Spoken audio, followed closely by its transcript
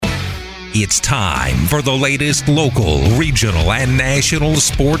It's time for the latest local, regional, and national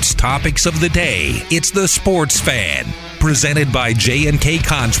sports topics of the day. It's the Sports Fan, presented by J&K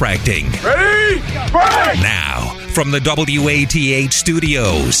Contracting. Ready? Break! Now, from the WATH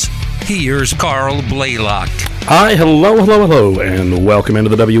studios, here's Carl Blaylock. Hi, hello, and welcome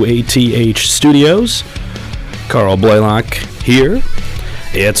into the WATH studios. Carl Blaylock here.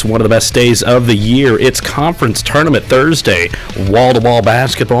 It's one of the best days of the year. It's conference tournament Thursday. Wall-to-wall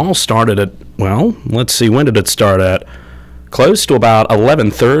basketball started at, well, let's see, when did it start at? Close to about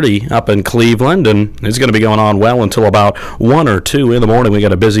 11:30 up in Cleveland, and it's going to be going on well until about 1 or 2 in the morning. We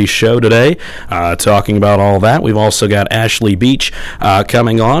got a busy show today talking about all that. We've also got Ashley Beach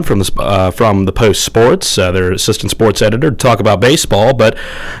coming on from the Post Sports, their assistant sports editor, to talk about baseball. But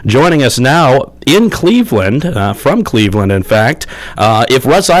joining us now in Cleveland, from Cleveland, in fact, if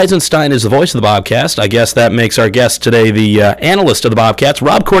Russ Eisenstein is the voice of the Bobcast, I guess that makes our guest today the analyst of the Bobcats,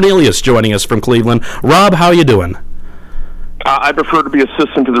 Rob Cornelius, joining us from Cleveland. Rob, how are you doing? I prefer to be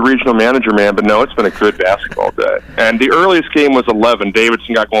assistant to the regional manager, man, but no, it's been a good basketball day. And the earliest game was 11.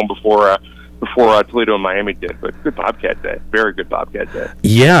 Davidson got going before Toledo and Miami did, but good Bobcat day. Very good Bobcat day.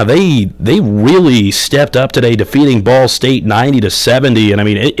 Yeah, they really stepped up today, defeating Ball State 90-70, and I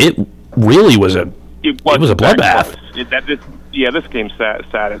mean, it really was a bloodbath. This game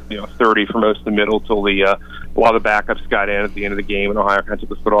sat at 30 for most of the middle till a lot of the backups got in at the end of the game, and Ohio kind of took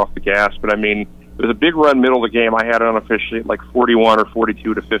the foot off the gas. But I mean, it was a big run middle of the game. I had it unofficially at like 41 or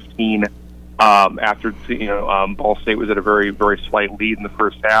 42-15 after Ball State was at a very, very slight lead in the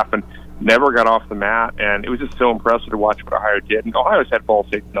first half and never got off the mat. And it was just so impressive to watch what Ohio did. And Ohio's had Ball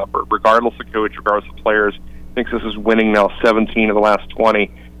State's number, regardless of coach, regardless of players. Thinks this is winning now 17 of the last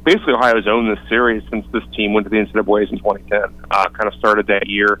 20. Basically, Ohio's owned this series since this team went to the NCAAs in 2010. Kind of started that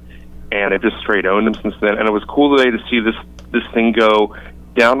year, and they've just straight owned them since then. And it was cool today to see this thing go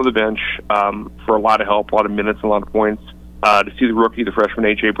down to the bench for a lot of help, a lot of minutes, and a lot of points. To see the rookie, the freshman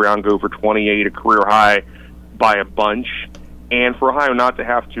A.J. Brown, go for 28, a career high by a bunch. And for Ohio not to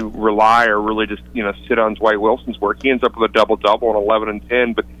have to rely or really just sit on Dwight Wilson's work. He ends up with a double-double on 11 and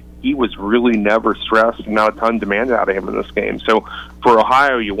 10, but he was really never stressed and not a ton demanded out of him in this game. So for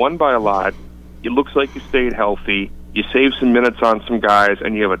Ohio, you won by a lot. It looks like you stayed healthy. You saved some minutes on some guys,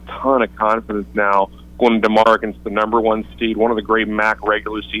 and you have a ton of confidence now going to DeMar against the number one seed, one of the great MAC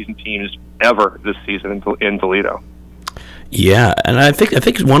regular season teams ever this season in Toledo. Yeah, and I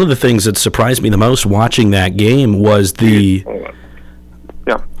think one of the things that surprised me the most watching that game was the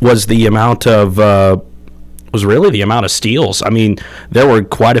amount of steals. I mean, there were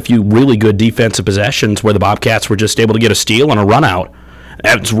quite a few really good defensive possessions where the Bobcats were just able to get a steal and a run out.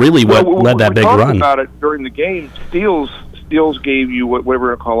 That's really what led that big run. We talked about it during the game. Steals gave you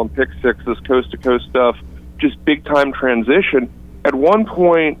whatever you call them, pick sixes, coast-to-coast stuff, just big-time transition. At one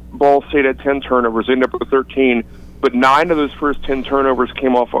point, Ball State had 10 turnovers, ended up with 13, but 9 of those first 10 turnovers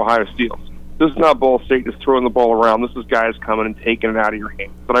came off Ohio steals. This is not Ball State just throwing the ball around. This is guys coming and taking it out of your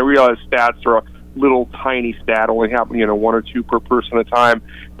hands. And I realize stats are a little tiny stat, only happen 1 or 2 per person at a time.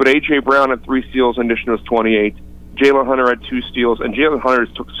 But A.J. Brown had 3 steals, in addition to his 28. Jalen Hunter had 2 steals, and Jalen Hunter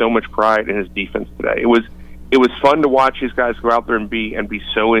took so much pride in his defense today. It was fun to watch these guys go out there and be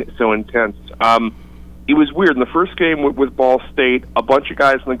so intense. It was weird. In the first game with Ball State, a bunch of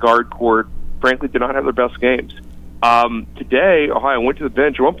guys in the guard court, frankly, did not have their best games. Today, Ohio went to the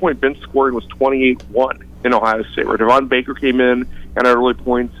bench. At one point, bench scoring was 28-1 in Ohio State, where Devon Baker came in and had early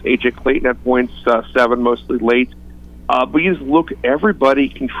points. A.J. Clayton had points, 7, mostly late. But you just look, everybody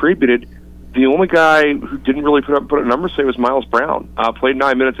contributed. The only guy who didn't really put a number say was Miles Brown. Played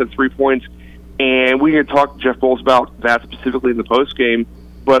 9 minutes, had 3 points. And we had talked to Jeff Bowles about that specifically in the postgame,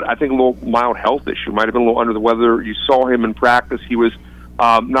 but I think a little mild health issue. Might have been a little under the weather. You saw him in practice. He was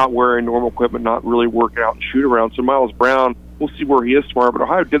not wearing normal equipment, not really working out and shoot around. So Miles Brown, we'll see where he is tomorrow. But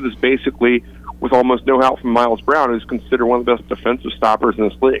Ohio did this basically with almost no help from Miles Brown, who's considered one of the best defensive stoppers in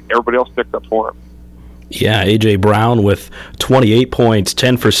this league. Everybody else picked up for him. Yeah, A.J. Brown with 28 points,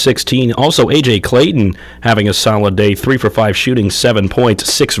 10 for 16. Also, A.J. Clayton having a solid day, 3 for 5 shooting, 7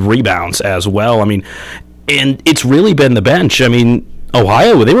 points, 6 rebounds as well. I mean, and it's really been the bench. I mean,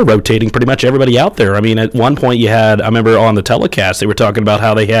 Ohio, they were rotating pretty much everybody out there. I mean, at one point I remember on the telecast, they were talking about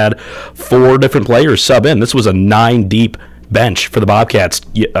how they had 4 different players sub in. This was a 9-deep bench for the Bobcats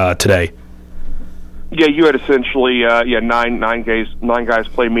today. Yeah, you had essentially nine guys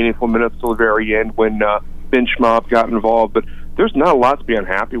play meaningful minutes till the very end when Ben Schmab got involved. But there's not a lot to be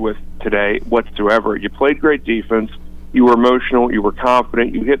unhappy with today whatsoever. You played great defense. You were emotional. You were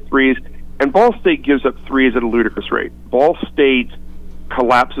confident. You hit threes. And Ball State gives up threes at a ludicrous rate. Ball State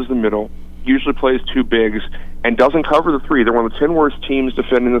collapses the middle, usually plays 2 bigs, and doesn't cover the three. They're one of the 10 worst teams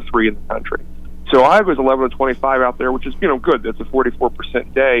defending the three in the country. So Iowa's 11-25 out there, which is, good. That's a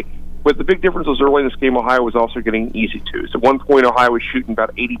 44% day. But the big difference was early in this game, Ohio was also getting easy twos. At one point, Ohio was shooting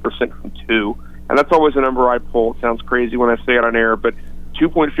about 80% from two, and that's always a number I pull. It sounds crazy when I say it on air, but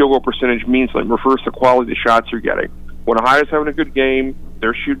 2-point field goal percentage means something. Refers to quality of the shots you're getting. When Ohio's having a good game,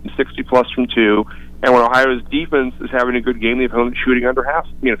 they're shooting 60-plus from two, and when Ohio's defense is having a good game, the opponent's shooting under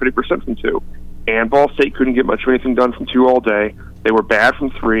 50% from two. And Ball State couldn't get much of anything done from two all day. They were bad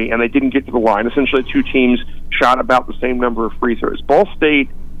from three, and they didn't get to the line. Essentially, two teams shot about the same number of free throws. Ball State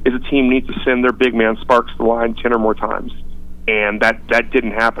is a team needs to send their big man Sparks to the line 10 or more times, and that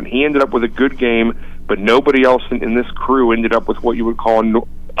didn't happen. He ended up with a good game, but nobody else in this crew ended up with what you would call an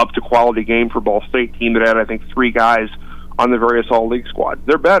up-to-quality game for Ball State team that had, I think, three guys on the various all-league squads.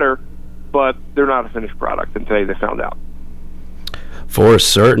 They're better, but they're not a finished product, and today they found out. For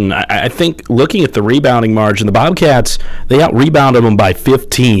certain. I think looking at the rebounding margin, the Bobcats, they out-rebounded them by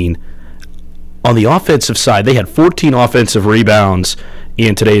 15. On the offensive side, they had 14 offensive rebounds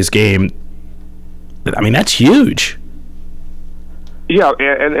in today's game. I mean, that's huge. Yeah,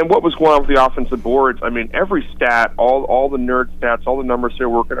 and what was going on with the offensive boards, I mean, every stat, all the nerd stats, all the numbers there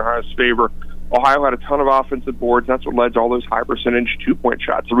work in Ohio's favor. Ohio had a ton of offensive boards. That's what led to all those high-percentage two-point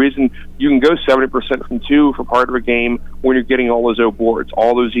shots. The reason you can go 70% from two for part of a game when you're getting all those O boards,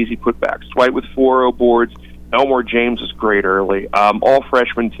 all those easy putbacks. Dwight with 4 O boards. Elmore James was great early. All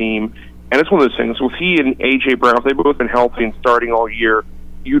freshman team. And it's one of those things. With he and A.J. Brown, if they've both been healthy and starting all year,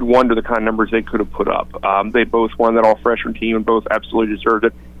 you'd wonder the kind of numbers they could have put up. They both won that all-freshman team and both absolutely deserved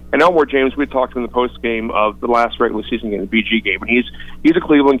it. And Elmore James, we talked to him in the post-game of the last regular season game, the BG game. And he's a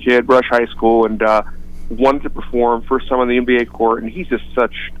Cleveland kid, Rush High School, and wanted to perform first time on the NBA court. And he's just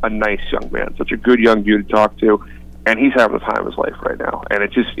such a nice young man, such a good young dude to talk to. And he's having the time of his life right now. And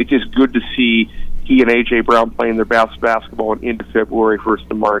it's just good to see he and A.J. Brown playing their basketball into February,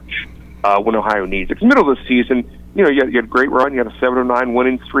 1st of March, when Ohio needs it. Because middle of the season, you had a great run. You had a 7-9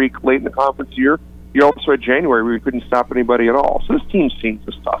 winning streak late in the conference year. You also had January where you couldn't stop anybody at all. So this team's seen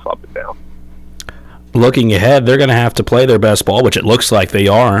some stuff up and down. Looking ahead, they're going to have to play their best ball, which it looks like they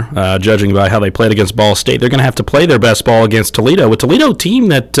are, judging by how they played against Ball State. They're going to have to play their best ball against Toledo. A Toledo team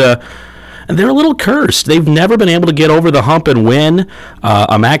that they're a little cursed. They've never been able to get over the hump and win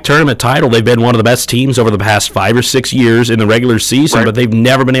a MAC tournament title. They've been one of the best teams over the past 5 or 6 years in the regular season, right, but they've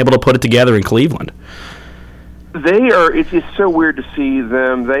never been able to put it together in Cleveland. It's just so weird to see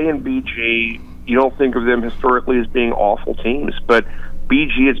them. They and BG, you don't think of them historically as being awful teams, but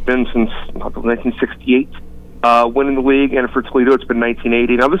BG has been since 1968 winning the league, and for Toledo it's been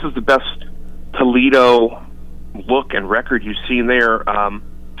 1980. Now this is the best Toledo look and record you've seen there.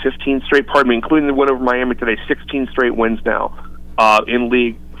 15 straight, including the win over Miami today, 16 straight wins now in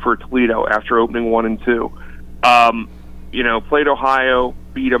league for Toledo after opening 1 and 2. Played Ohio,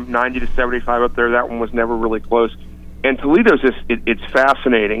 beat them 90-75 up there. That one was never really close. And Toledo's it's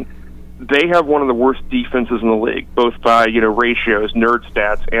fascinating. They have one of the worst defenses in the league, both by ratios, nerd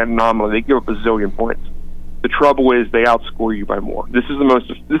stats, and nominally. They give up a zillion points. The trouble is they outscore you by more. This is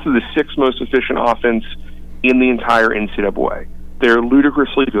the 6th most efficient offense in the entire NCAA. They're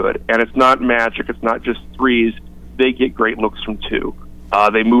ludicrously good, and it's not magic. It's not just threes. They get great looks from 2.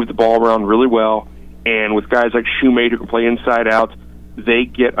 They move the ball around really well, and with guys like Shoemate who can play inside out, they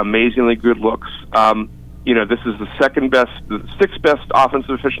get amazingly good looks. This is the 6th best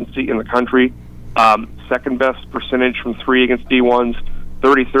offensive efficiency in the country, 2nd best percentage from 3 against D1s,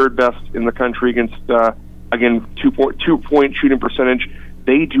 33rd best in the country against, 2-point shooting percentage.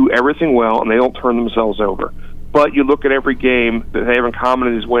 They do everything well, and they don't turn themselves over. But you look at every game that they have in common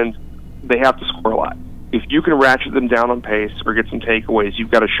in these wins, they have to score a lot. If you can ratchet them down on pace or get some takeaways,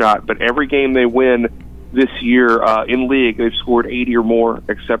 you've got a shot. But every game they win this year in league, they've scored 80 or more,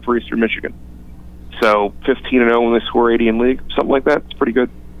 except for Eastern Michigan. So 15-0 when they score 80 in league, something like that. It's pretty good.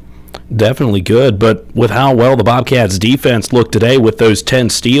 Definitely good, but with how well the Bobcats' defense looked today with those 10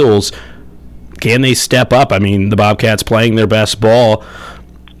 steals, can they step up? I mean, the Bobcats playing their best ball.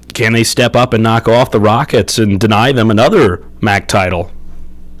 Can they step up and knock off the Rockets and deny them another MAC title?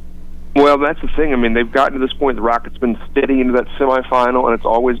 Well, that's the thing. I mean, they've gotten to this point. The Rockets been steady into that semifinal, and it's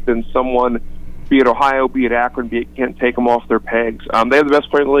always been someone, be it Ohio, be it Akron, be it Kent, take them off their pegs. They have the best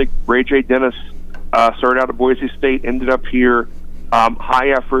player in the league. Ray J. Dennis started out at Boise State, ended up here. High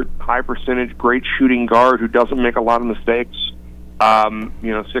effort, high percentage, great shooting guard who doesn't make a lot of mistakes.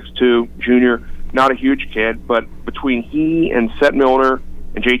 6'2", junior, not a huge kid, but between he and Seth Milner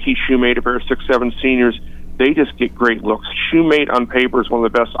and J.T. Shoemate, a pair of 6'7" seniors, they just get great looks. Shoemate on paper is one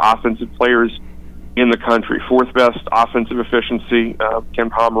of the best offensive players in the country. 4th best offensive efficiency, Ken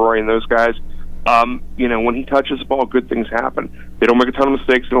Pomeroy and those guys. When he touches the ball, good things happen. They don't make a ton of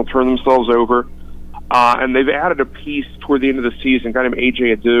mistakes. They don't turn themselves over. And they've added a piece toward the end of the season, a guy named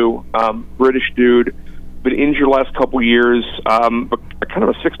A.J. Adu, British dude, been injured the last couple of years, but kind of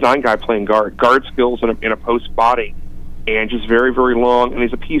a 6'9" guy playing guard skills in a post body, and just very, very long. And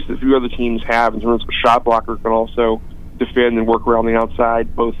he's a piece that few other teams have in terms of a shot blocker, can also defend and work around the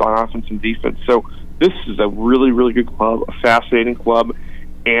outside, both on offense and defense. So this is a really, really good club, a fascinating club.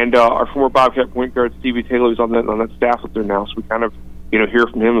 And our former Bobcat point guard, Stevie Taylor, is on that staff up there now, so we kind of hear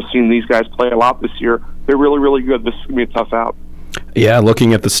from him. We've seen these guys play a lot this year. They're really, really good. This is going to be a tough out. Yeah,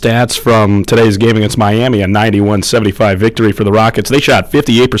 looking at the stats from today's game against Miami, a 91-75 victory for the Rockets. They shot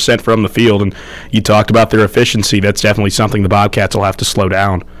 58% from the field, and you talked about their efficiency. That's definitely something the Bobcats will have to slow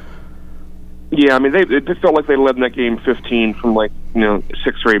down. Yeah, I mean, they felt like they led in that game 15 from 6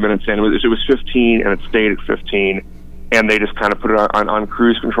 or 8 minutes in. It was 15, and it stayed at 15, and they just kind of put it on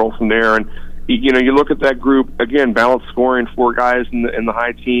cruise control from there. And you look at that group again, balanced scoring, 4 guys in the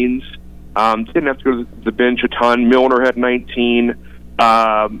high teens. Didn't have to go to the bench a ton. Milner had 19.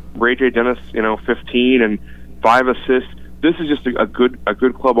 Ray J. Dennis, 15 and 5 assists. This is just a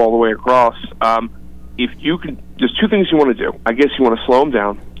good club all the way across. If you can, there's 2 things you want to do. I guess you want to slow them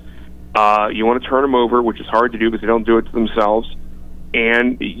down. You want to turn them over, which is hard to do because they don't do it to themselves.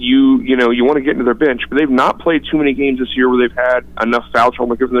 And you want to get into their bench, but they've not played too many games this year where they've had enough foul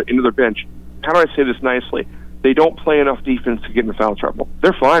trouble to get into their bench. How do I say this nicely? They don't play enough defense to get into foul trouble.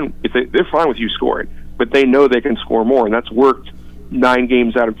 They're fine they're fine with you scoring, but they know they can score more, and that's worked 9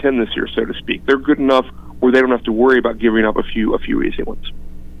 games out of 10 this year, so to speak. They're good enough where they don't have to worry about giving up a few easy ones.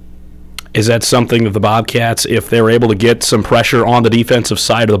 Is that something that the Bobcats, if they're able to get some pressure on the defensive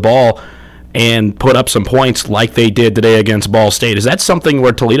side of the ball and put up some points like they did today against Ball State, is that something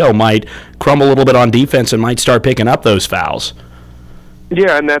where Toledo might crumble a little bit on defense and might start picking up those fouls?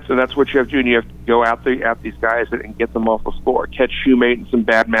 Yeah, and that's what you have to do. And you have to go at these guys and get them off the floor. Catch Shoemate in some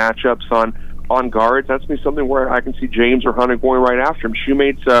bad matchups on guards. That's going to be something where I can see James or Hunter going right after him.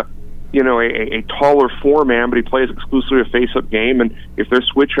 Shoemate's a taller 4-man, but he plays exclusively a face-up game. And if they're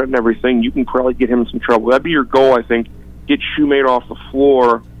switching and everything, you can probably get him in some trouble. That'd be your goal, I think. Get Shoemate off the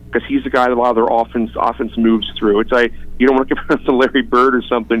floor because he's the guy that a lot of their offense moves through. It's you don't want to compare it to Larry Bird or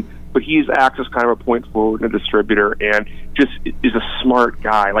something, but he's acts as kind of a point forward and a distributor, and just is a smart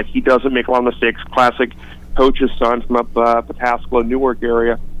guy. Like, he doesn't make a lot of mistakes. Classic coach's son from up the Pascagoula, Newark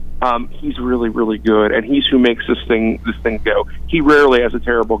area. He's really, really good, and he's who makes this thing go. He rarely has a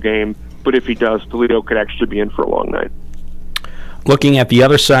terrible game, but if he does, Toledo could actually be in for a long night. Looking at the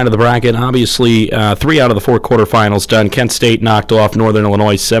other side of the bracket, obviously 3 out of the 4 quarterfinals done. Kent State knocked off Northern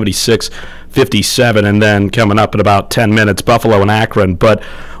Illinois 76-57, and then coming up in about 10 minutes, Buffalo and Akron. But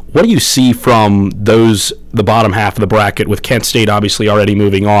what do you see from the bottom half of the bracket, with Kent State obviously already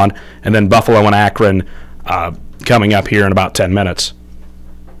moving on, and then Buffalo and Akron coming up here in about 10 minutes?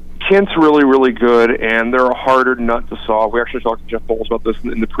 Kent's really, really good, and they're a harder nut to solve. We actually talked to Jeff Bowles about this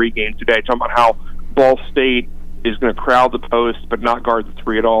in the pregame today, talking about how Ball State is going to crowd the post but not guard the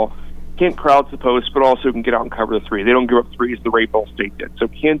 3 at all. Kent crowds the post but also can get out and cover the 3. They don't give up 3s the way Ball State did. So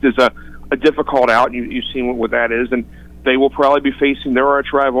Kent is a difficult out, and you've seen what that is, and they will probably be facing their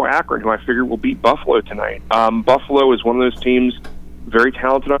arch rival Akron, who I figure will beat Buffalo tonight. Buffalo is one of those teams, very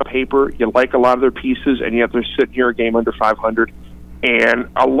talented on paper. You like a lot of their pieces, and yet they're sitting here a game under 500, and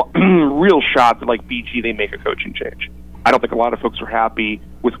a real shot that, like BG, they make a coaching change. I don't think a lot of folks are happy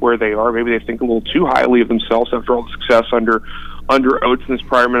with where they are. Maybe they think a little too highly of themselves after all the success under Oates and his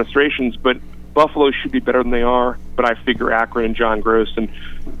prior administrations, but Buffalo should be better than they are. But I figure Akron and John Gross and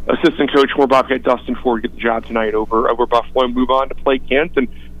assistant coach for Bobcat Dustin Ford get the job tonight over Buffalo and move on to play Kent and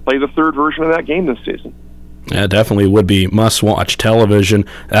play the 3rd version of that game this season. Yeah, definitely would be must-watch television.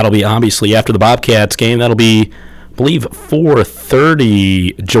 That'll be obviously after the Bobcats game. That'll be, I believe,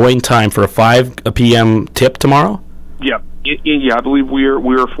 4:30 join time for a 5 p.m. tip tomorrow. Yeah, I believe we're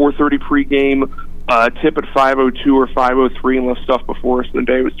 4:30 pregame. Tip at 5:02 or 5:03 unless stuff before us in the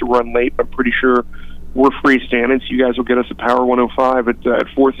day was to run late. I'm pretty sure we're freestanding, so you guys will get us at Power 105 at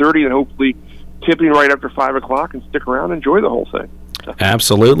 4:30, and hopefully tipping right after 5 o'clock, and stick around and enjoy the whole thing.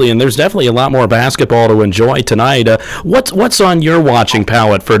 Absolutely, and there's definitely a lot more basketball to enjoy tonight. What's on your watching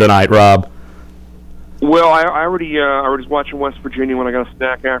palette for tonight, Rob? Well, I already was watching West Virginia when I got a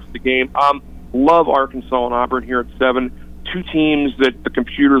snack after the game. Love Arkansas and Auburn here at 7. 2 teams that the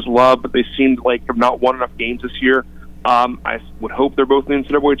computers love, but they seem like have not won enough games this year. I would hope they're both in the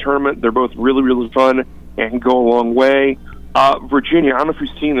NCAA tournament. They're both really, really fun and can go a long way. Virginia, I don't know if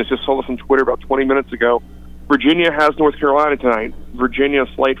you've seen this. Just saw this on Twitter about 20 minutes ago. Virginia has North Carolina tonight. Virginia, a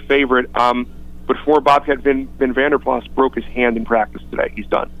slight favorite. But former Bobcat Vin Vanderplas broke his hand in practice today. He's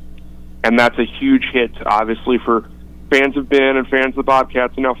done. and that's a huge hit, obviously, for fans of Ben and fans of the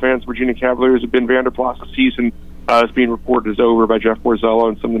Bobcats, and now fans of Virginia Cavaliers have been Vanderplas' season is being reported as over by Jeff Borzello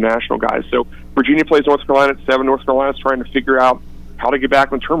and some of the national guys. So Virginia plays North Carolina at 7. North Carolina's trying to figure out how to get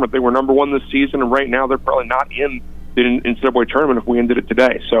back in the tournament. They were number 1 this season, and right now they're probably not in the NCAA tournament if we ended it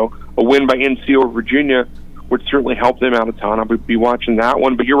today. So a win by NC over Virginia would certainly help them out a ton. I'll be watching that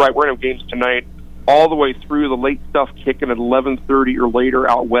one. But you're right, we're going to have games tonight all the way through. The late stuff kicking at 11:30 or later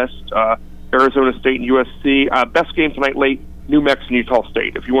out west, Arizona State and USC. Best game tonight late, New Mexico and Utah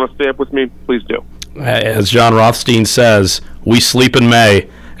State. If you want to stay up with me, please do. As John Rothstein says, we sleep in May,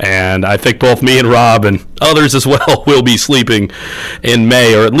 and I think both me and Rob and others as well will be sleeping in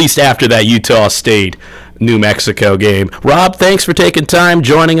May, or at least after that Utah State New Mexico game. Rob, thanks for taking time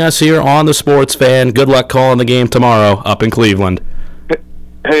joining us here on The Sports Fan. Good luck calling the game tomorrow up in Cleveland.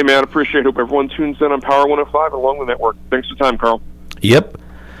 Hey, man, appreciate it. Hope everyone tunes in on Power 105 along the network. Thanks for the time, Carl. Yep.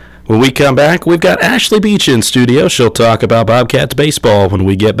 When we come back, we've got Ashley Beach in studio. She'll talk about Bobcats baseball when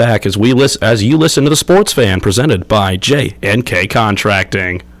we get back as you listen to The Sports Fan, presented by J&K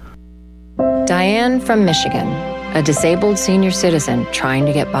Contracting. Diane from Michigan, a disabled senior citizen trying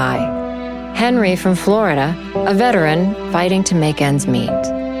to get by. Henry from Florida, a veteran fighting to make ends meet.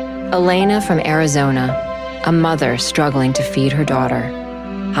 Elena from Arizona, a mother struggling to feed her daughter.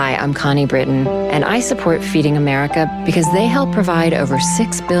 Hi, I'm Connie Britton, and I support Feeding America because they help provide over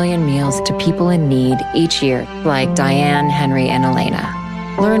 6 billion meals to people in need each year, like Diane, Henry, and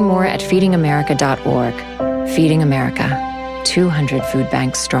Elena. Learn more at feedingamerica.org. Feeding America, 200 food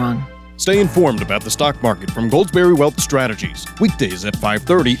banks strong. Stay informed about the stock market from Goldsberry Wealth Strategies. Weekdays at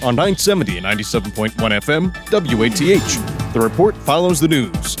 5:30 on 970 and 97.1 FM, WATH. The report follows the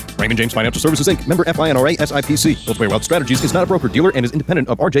news. Raymond James Financial Services, Inc., member FINRA SIPC. Goldsberry Wealth Strategies is not a broker-dealer and is independent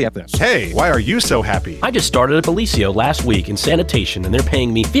of RJFS. Hey, why are you so happy? I just started at Bellisio last week in sanitation, and they're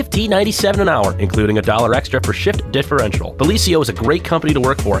paying me $15.97 an hour, including $1 extra for shift differential. Bellisio is a great company to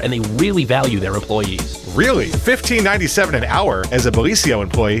work for, and they really value their employees. Really? $15.97 an hour as a Bellisio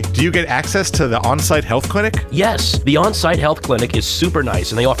employee? Do you get access to the on-site health clinic? Yes, the on-site health clinic is super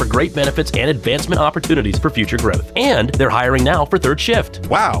nice, and they offer great benefits and advancement opportunities for future growth. And they're hiring now for third shift.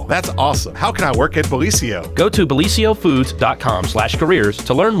 Wow, that's awesome. How can I work at Bellisio? Go to BellisioFoods.com/careers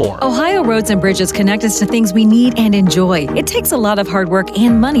to learn more. Ohio Roads and Bridges connect us to things we need and enjoy. It takes a lot of hard work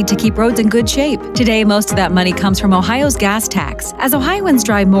and money to keep roads in good shape. Today, most of that money comes from Ohio's gas tax. As Ohioans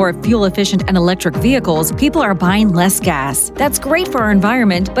drive more fuel-efficient and electric vehicles, people are buying less gas. That's great for our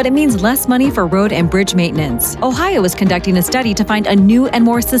environment, but it means less money for road and bridge maintenance. Ohio is conducting a study to find a new and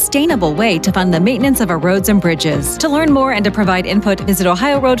more sustainable way to fund the maintenance of our roads and bridges. To learn more and to provide input, visit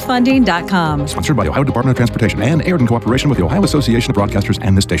OhioRoadFunding.com. Sponsored by Ohio Department of Transportation and aired in cooperation with the Ohio Association of Broadcasters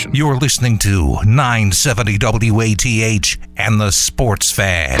and this station. You're listening to 970 WATH and The Sports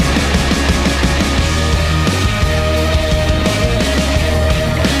Fan.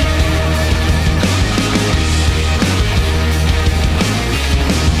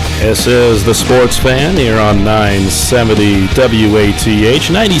 This is The Sports Fan here on 970 WATH,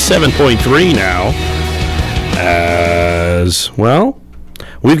 97.3 now. As well,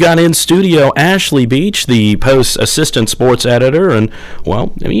 we've got in studio Ashley Beach, the Post assistant sports editor, and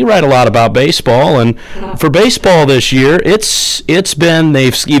well, I mean, you write a lot about baseball, and for baseball this year, it's been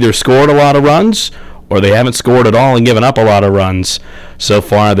they've either scored a lot of runs or they haven't scored at all and given up a lot of runs so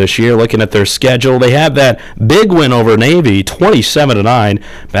far this year. Looking at their schedule, they have that big win over Navy, 27-9,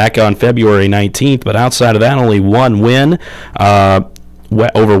 back on February 19th, but outside of that, only one win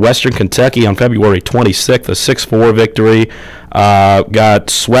over Western Kentucky on February 26th, a 6-4 victory. Got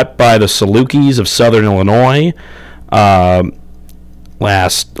swept by the Salukis of Southern Illinois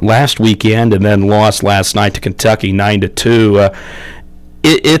last weekend, and then lost last night to Kentucky 9-2.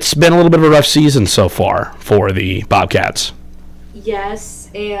 It's been a little bit of a rough season so far for the Bobcats.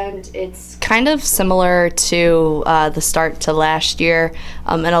 Yes, and it's kind of similar to the start to last year.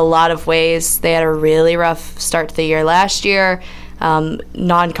 In a lot of ways, they had a really rough start to the year last year.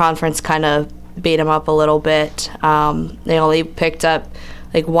 Non-conference kind of beat them up a little bit. They only picked up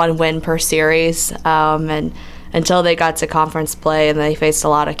like one win per series, and until they got to conference play, and they faced a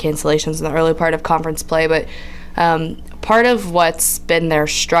lot of cancellations in the early part of conference play. But part of what's been their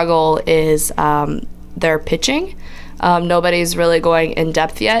struggle is their pitching. Nobody's really going in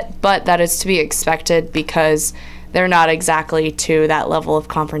depth yet, but that is to be expected because they're not exactly to that level of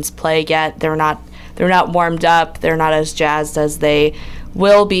conference play yet. They're not warmed up. They're not as jazzed as they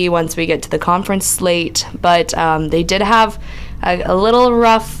will be once we get to the conference slate. But they did have a little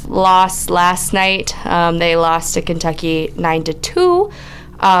rough loss last night. They lost to Kentucky 9-2.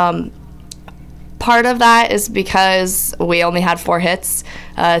 Part of that is because we only had 4 hits.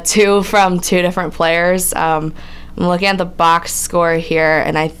 two from two different players. I'm looking at the box score here,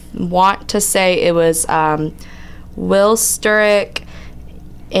 and I want to say it was Will Sturrock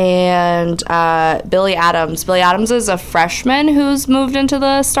and Billy Adams. Billy Adams is a freshman who's moved into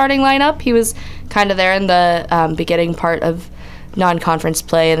the starting lineup. He was kind of there in the beginning part of non-conference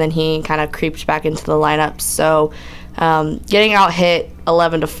play, and then he kind of creeped back into the lineup. So getting out hit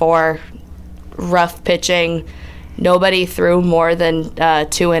 11-4, rough pitching. Nobody threw more than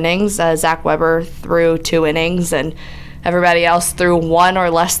 2 innings. Zach Weber threw 2 innings, and everybody else threw 1 or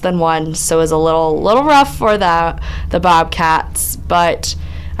less than 1. So it was a little rough for the Bobcats, but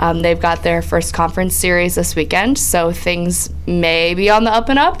they've got their first conference series this weekend, so things may be on the up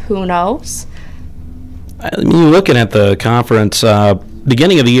and up. Who knows? I mean, looking at the conference,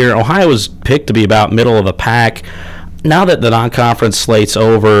 beginning of the year, Ohio was picked to be about middle of the pack. Now that the non-conference slate's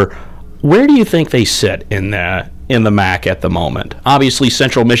over, where do you think they sit in the MAC at the moment? Obviously,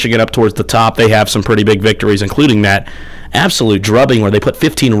 Central Michigan up towards the top. They have some pretty big victories, including that absolute drubbing where they put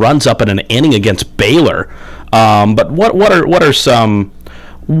 15 runs up in an inning against Baylor. But what are some?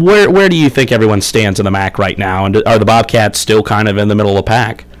 Where do you think everyone stands in the MAC right now? And are the Bobcats still kind of in the middle of the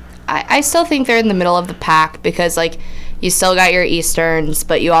pack? I still think they're in the middle of the pack because, like, you still got your Easterns,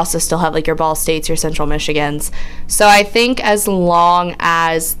 but you also still have, like, your Ball States, your Central Michigans. So I think as long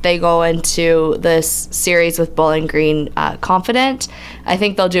as they go into this series with Bowling Green confident, I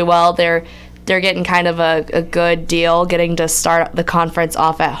think they'll do well. They're getting kind of a good deal getting to start the conference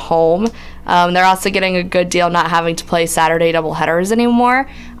off at home. They're also getting a good deal not having to play Saturday doubleheaders anymore.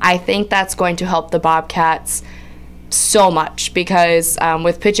 I think that's going to help the Bobcats so much because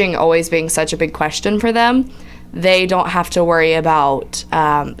with pitching always being such a big question for them, they don't have to worry about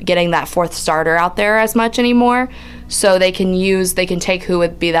getting that fourth starter out there as much anymore. So they can take who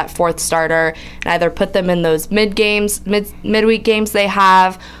would be that fourth starter and either put them in those midweek games they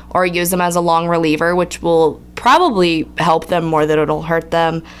have, or use them as a long reliever, which will probably help them more than it'll hurt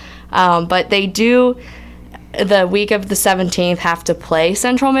them. But they do, the week of the 17th, have to play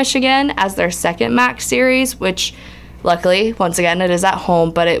Central Michigan as their second MAC series, which luckily, once again, it is at home,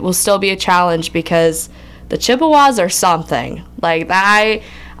 but it will still be a challenge because the Chippewas are something. Like,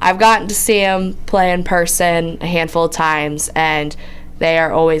 I've gotten to see them play in person a handful of times, and they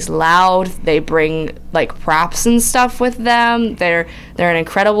are always loud. They bring, like, props and stuff with them. They're an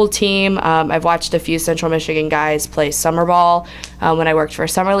incredible team. I've watched a few Central Michigan guys play summer ball when I worked for a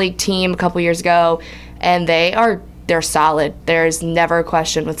summer league team a couple years ago, and they're solid. There's never a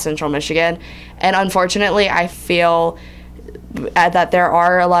question with Central Michigan. And unfortunately, I feel that there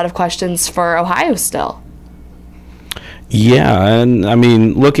are a lot of questions for Ohio still. Yeah, and I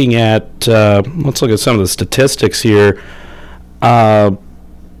mean, looking at, let's look at some of the statistics here. Let's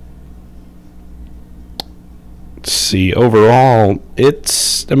see, overall,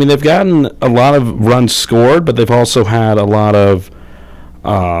 they've gotten a lot of runs scored, but they've also had a lot of,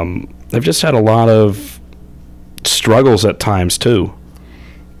 they've just had a lot of struggles at times too.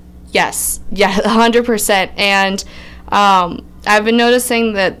 Yes, 100%. And I've been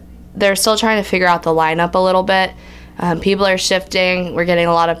noticing that they're still trying to figure out the lineup a little bit. People are shifting. We're getting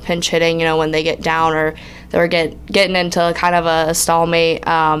a lot of pinch hitting, when they get down or they're getting into kind of a stalemate.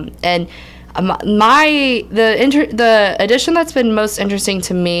 And the addition that's been most interesting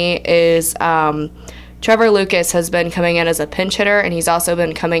to me is Trevor Lucas has been coming in as a pinch hitter, and he's also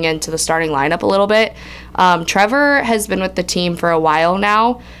been coming into the starting lineup a little bit. Trevor has been with the team for a while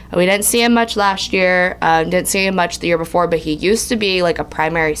now. We didn't see him much last year, didn't see him much the year before, but he used to be like a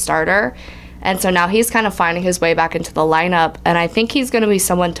primary starter. And so now he's kind of finding his way back into the lineup, and I think he's going to be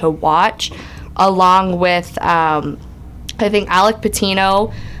someone to watch, along with, I think, Alec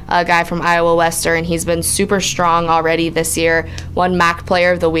Patino, a guy from Iowa Western. He's been super strong already this year. Won MAC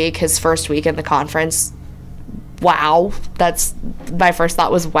Player of the Week his first week in the conference. Wow. That's my first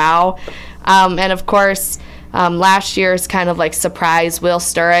thought was wow. And, of course, last year's kind of like surprise, Will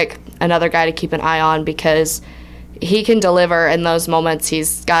Sturrock, another guy to keep an eye on because he can deliver in those moments.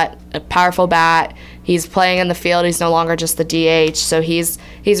 He's got a powerful bat. He's playing in the field. He's no longer just the DH. So he's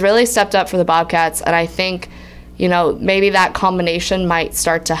really stepped up for the Bobcats. And I think, maybe that combination might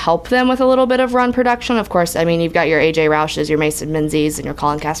start to help them with a little bit of run production. Of course, I mean, you've got your A.J. Roush's, your Mason Menzies, and your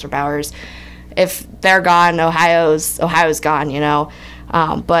Colin Castor-Bowers. If they're gone, Ohio's gone,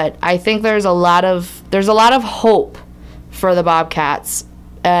 But I think there's a lot of hope for the Bobcats.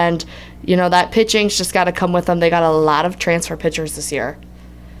 And that pitching's just got to come with them. They got a lot of transfer pitchers this year.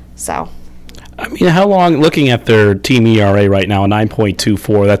 So, I mean, how long, looking at their team ERA right now, a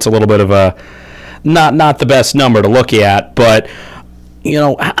 9.24, that's a little bit of a, not the best number to look at, but,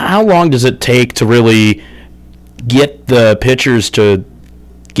 how long does it take to really get the pitchers to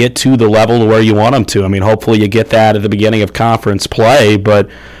get to the level where you want them to. I mean, hopefully you get that at the beginning of conference play, but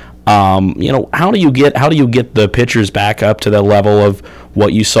how do you get the pitchers back up to the level of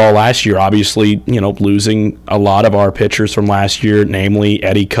what you saw last year? Obviously, losing a lot of our pitchers from last year, namely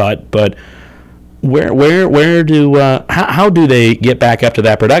Eddie Cutt, but how do they get back up to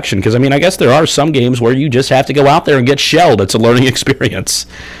that production? Because, I guess there are some games where you just have to go out there and get shelled. It's a learning experience.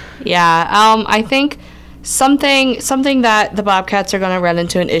 Yeah, I think something that the Bobcats are going to run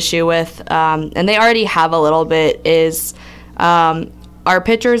into an issue with, and they already have a little bit, is our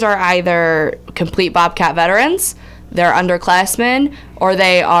pitchers are either complete Bobcat veterans, they're underclassmen, or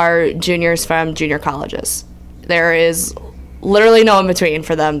they are juniors from junior colleges. There is literally no in between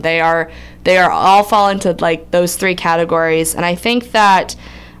for them. They are all fall into like those three categories, and I think that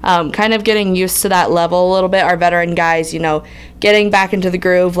kind of getting used to that level a little bit, our veteran guys, getting back into the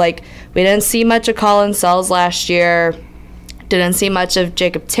groove. Like, we didn't see much of Colin Sells last year, didn't see much of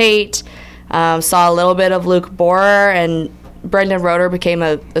Jacob Tate, saw a little bit of Luke Borer, and Brendan Roeder became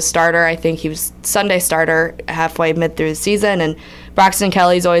a starter. I think he was Sunday starter halfway mid through the season, and Braxton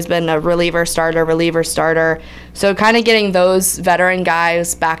Kelly's always been a reliever starter. So kind of getting those veteran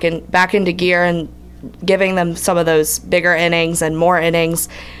guys back into gear and giving them some of those bigger innings and more innings,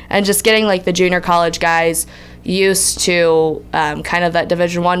 and just getting like the junior college guys used to kind of that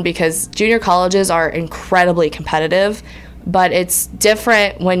Division I, because junior colleges are incredibly competitive, but it's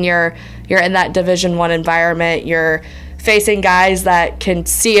different when you're in that Division I environment. You're facing guys that can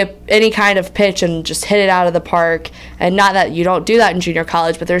see any kind of pitch and just hit it out of the park, and not that you don't do that in junior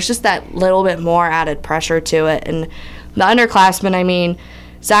college, but there's just that little bit more added pressure to it. And the underclassmen,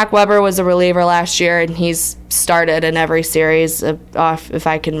 Zach Weber was a reliever last year, and he's started in every series, if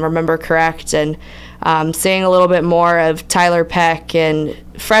I can remember correct, and seeing a little bit more of Tyler Peck, and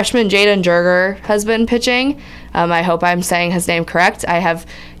freshman Jaden Jerger has been pitching. I hope I'm saying his name correct. I have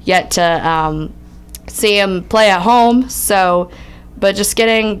yet to see him play at home, but just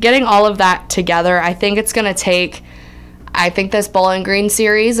getting all of that together, I think it's going to take, I think this Bowling Green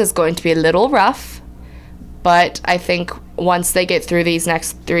series is going to be a little rough, but I think once they get through these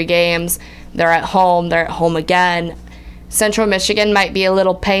next 3 games, they're at home again. Central Michigan might be a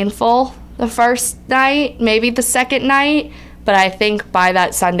little painful the first night, maybe the second night, but I think by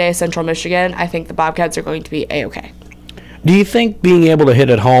that Sunday, Central Michigan, I think the Bobcats are going to be A-okay. Do you think being able to hit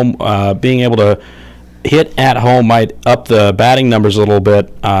at home, might up the batting numbers a little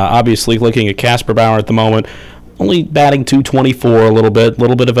bit? Obviously, looking at Casper Bauer at the moment, only batting .224, a little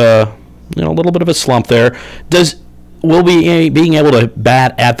bit of a slump there. Will being able to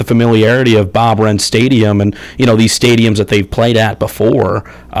bat at the familiarity of Bob Wren Stadium and these stadiums that they've played at before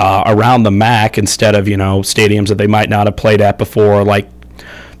around the MAC, instead of stadiums that they might not have played at before, like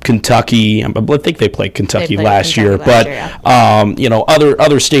Kentucky? I think they played Kentucky last year, but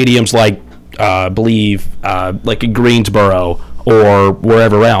other stadiums like like in Greensboro or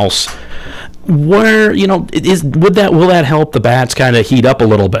wherever else, where will that help the bats kind of heat up a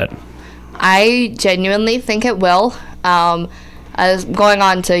little bit? I genuinely think it will. I was going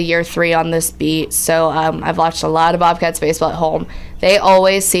on to year 3 on this beat, so I've watched a lot of Bobcats baseball at home. They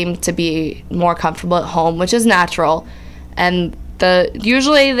always seem to be more comfortable at home, which is natural, and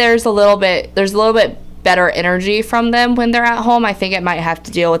usually there's a little bit better energy from them when they're at home. I think it might have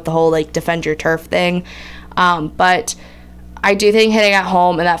to deal with the whole like defend your turf thing, but I do think hitting at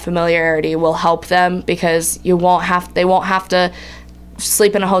home and that familiarity will help them, because they won't have to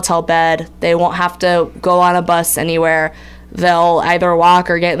sleep in a hotel bed. They won't have to go on a bus anywhere. They'll either walk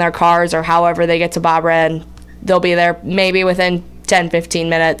or get in their cars, or however they get to Bob Wren. They'll be there maybe within 10-15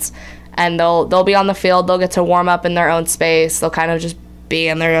 minutes, and they'll be on the field. They'll get to warm up in their own space. They'll kind of just be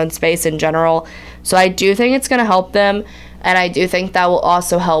in their own space in general. So I do think it's going to help them, and I do think that will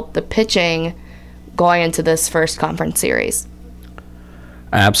also help the pitching going into this first conference series.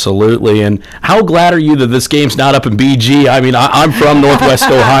 Absolutely. And how glad are you that this game's not up in BG? I'm from Northwest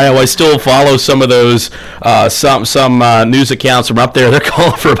Ohio. I still follow some of those some news accounts from up there. They're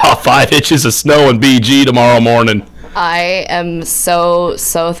calling for about 5 inches of snow in BG tomorrow morning. I am so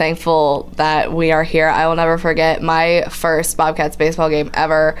thankful that we are here. I will never forget my first Bobcats baseball game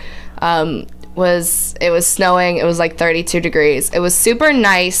ever. It was snowing. It was like 32 degrees. It was super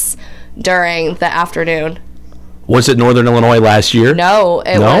nice during the afternoon. Was it Northern Illinois last year? No,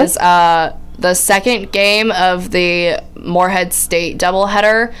 it was the second game of the Moorhead State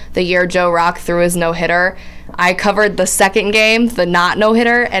doubleheader, the year Joe Rock threw his no-hitter. I covered the second game, the not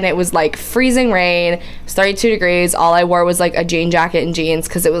no-hitter, and it was like freezing rain. It was 32 degrees. All I wore was like a jean jacket and jeans,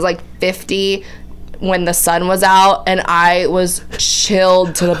 because it was like 50 when the sun was out, and I was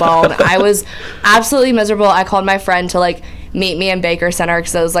chilled to the bone. I was absolutely miserable. I called my friend to like meet me in Baker Center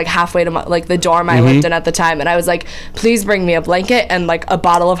because I was like halfway to like the dorm I lived in at the time, and I was like, please bring me a blanket and like a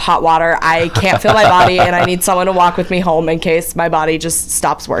bottle of hot water. I can't feel my body, and I need someone to walk with me home in case my body just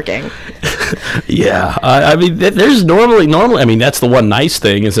stops working. Yeah, I mean, there's normally, I mean, that's the one nice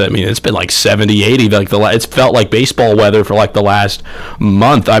thing is that, I mean, it's been like 70, 80, like it's felt like baseball weather for like the last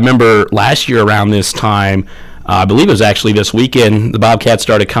month. I remember last year around this time, I believe it was actually this weekend, the Bobcats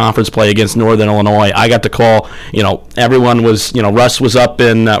started conference play against Northern Illinois. I got to call, everyone was, Russ was up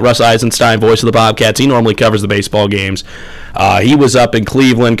in, Russ Eisenstein, voice of the Bobcats. He normally covers the baseball games. He was up in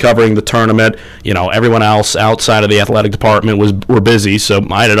Cleveland covering the tournament. Everyone else outside of the athletic department were busy, so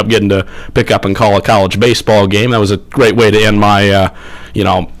I ended up getting to pick up and call a college baseball game. That was a great way to end my,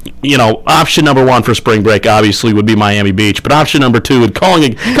 option number one for spring break obviously would be Miami Beach, but option number two would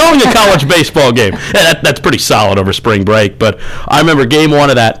calling a college baseball game. That's pretty solid over spring break. But I remember game one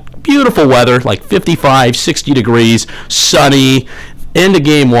of that, beautiful weather, like 55, 60 degrees, sunny. Into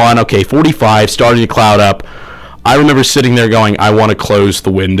game one, 45, starting to cloud up. I remember sitting there going, I want to close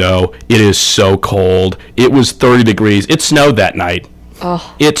the window. It is so cold. It was 30 degrees. It snowed that night.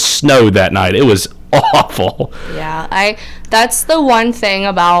 Oh. It snowed that night. It was awful. Yeah, that's the one thing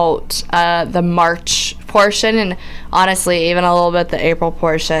about the March portion, and honestly even a little bit the April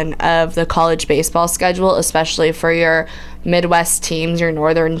portion of the college baseball schedule, especially for your Midwest teams, your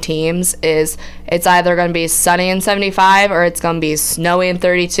northern teams, is it's either going to be sunny and 75 or it's going to be snowy and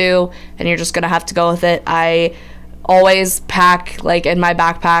 32, and you're just going to have to go with it. I always pack, like, in my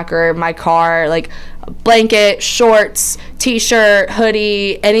backpack or my car, like, a blanket, shorts, t-shirt,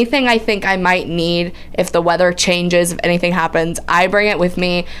 hoodie, anything I think I might need if the weather changes, if anything happens. I bring it with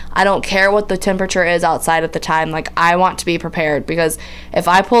me. I don't care what the temperature is outside at the time. Like, I want to be prepared, because if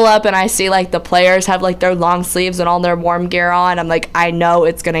I pull up and I see, like, the players have, like, their long sleeves and all their warm gear on, I'm like, I know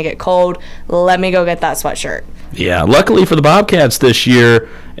it's going to get cold. Let me go get that sweatshirt. Yeah, luckily for the Bobcats this year,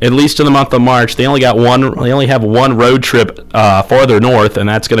 at least in the month of March, they only have one road trip farther north, and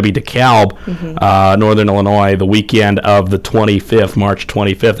that's going to be DeKalb, Northern Illinois, the weekend of the 25th, March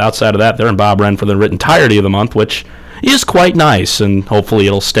 25th. Outside of that, they're in Bob Wren for the entirety of the month, which is quite nice, and hopefully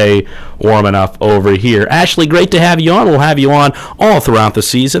it'll stay warm enough over here. Ashley, great to have you on. We'll have you on all throughout the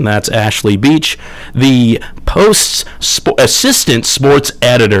season. That's Ashley Beach, the Post's assistant sports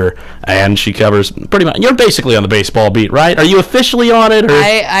editor, and she covers pretty much, you're basically on the baseball beat, right? Are you officially on it? Or?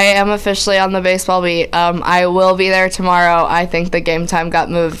 I am officially on the baseball beat. I will be there tomorrow. I think the game time got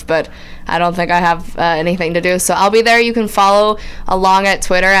moved, but I don't think I have anything to do, so I'll be there. You can follow along at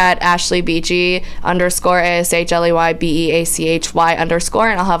Twitter at AshleyBeachy _ASHLEYBEACHY_,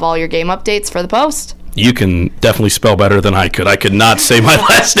 and I'll have all your game updates for the Post. You can definitely spell better than I could. I could not say my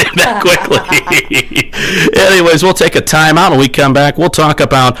last name that quickly. Anyways, we'll take a timeout. When we come back, we'll talk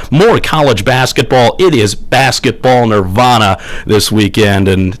about more college basketball. It is basketball nirvana this weekend,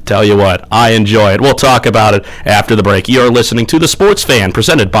 and tell you what, I enjoy it. We'll talk about it after the break. You're listening to The Sports Fan,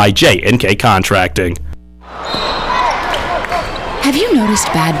 presented by J&K Contracting. Have you noticed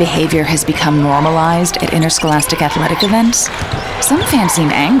bad behavior has become normalized at interscholastic athletic events? Some fans seem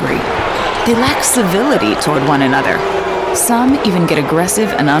angry. They lack civility toward one another. Some even get aggressive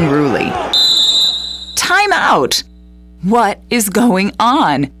and unruly. Time out! What is going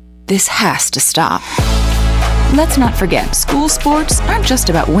on? This has to stop. Let's not forget, school sports aren't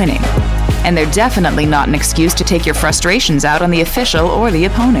just about winning. And they're definitely not an excuse to take your frustrations out on the official or the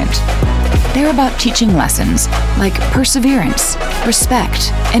opponent. They're about teaching lessons like perseverance,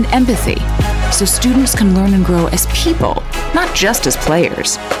 respect, and empathy, so students can learn and grow as people, not just as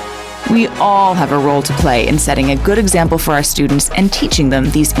players. We all have a role to play in setting a good example for our students and teaching them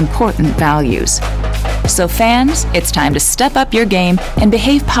these important values. So fans, it's time to step up your game and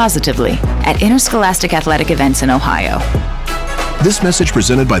behave positively at interscholastic athletic events in Ohio. This message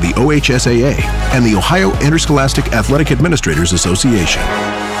presented by the OHSAA and the Ohio Interscholastic Athletic Administrators Association.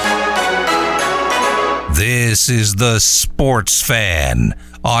 This is the Sports Fan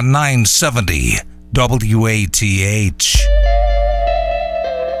on 970 WATH.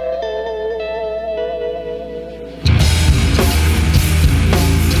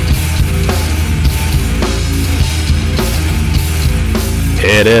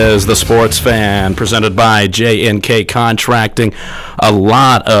 It is the Sports Fan, presented by J&K Contracting. A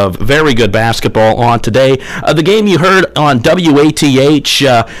lot of very good basketball on today. The game you heard on WATH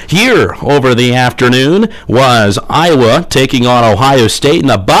here over the afternoon was Iowa taking on Ohio State, and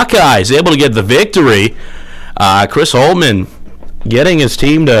the Buckeyes able to get the victory. Chris Holtmann getting his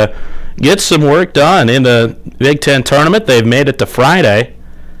team to get some work done in the Big Ten tournament. They've made it to Friday.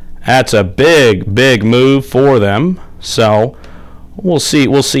 That's a big, big move for them. So we'll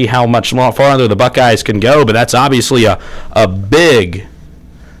see how much farther the Buckeyes can go, but that's obviously a big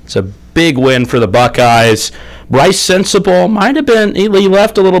win for the Buckeyes. Bryce Sensabaugh might have been, he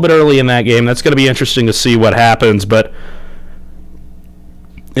left a little bit early in that game. That's going to be interesting to see what happens, but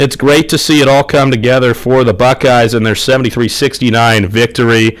it's great to see it all come together for the Buckeyes in their 73-69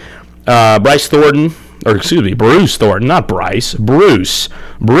 victory. Bruce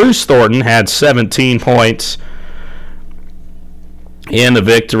Thornton had 17 points in the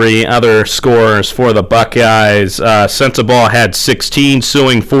victory. Other scorers for the Buckeyes, Sensabaugh had 16,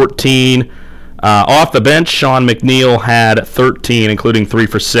 Suing 14. Off the bench, Sean McNeil had 13, including 3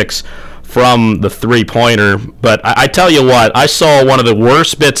 for 6 from the three-pointer. But I tell you what, I saw one of the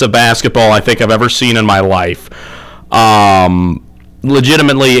worst bits of basketball I think I've ever seen in my life.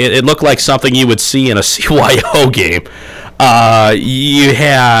 Legitimately, it looked like something you would see in a CYO game. You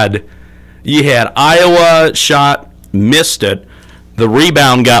had Iowa shot, missed it. The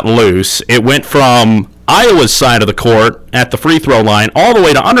rebound got loose. It went from Iowa's side of the court at the free throw line all the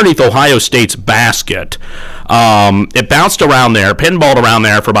way to underneath Ohio State's basket. It bounced around there, pinballed around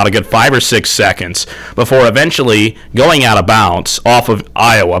there for about a good 5 or 6 seconds before eventually going out of bounds off of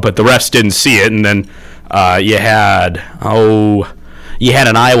Iowa, but the refs didn't see it, and then you had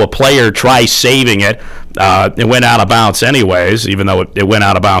an Iowa player try saving it. It went out of bounds anyways, even though it went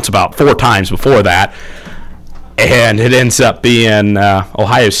out of bounds about 4 times before that. And it ends up being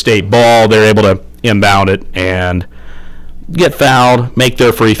Ohio State ball. They're able to inbound it and get fouled, make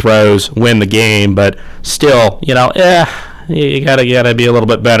their free throws, win the game. But still, you gotta be a little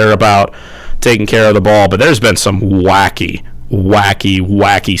bit better about taking care of the ball. But there's been some wacky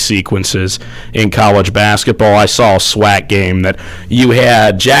sequences in college basketball. I saw a SWAC game that you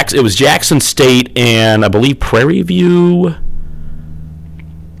had it was Jackson State and I believe Prairie View.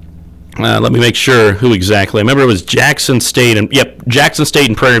 Let me make sure who exactly. I remember it was Jackson State and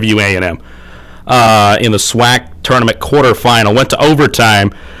Prairie View A&M in the SWAC tournament quarterfinal. Went to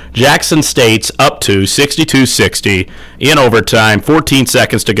overtime. Jackson State's up to 62-60 in overtime. 14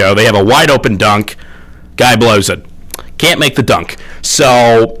 seconds to go. They have a wide open dunk. Guy blows it. Can't make the dunk.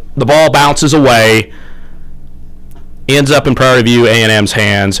 So the ball bounces away. Ends up in Prairie View A&M's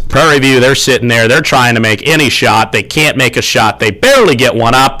hands. Prairie View, they're sitting there. They're trying to make any shot. They can't make a shot. They barely get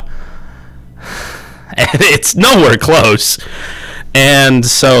one up. And it's nowhere close. And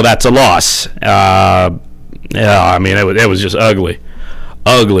so that's a loss. It was just ugly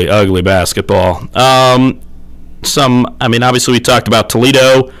basketball. Obviously we talked about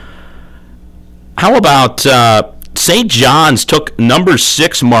Toledo. How about St. John's took number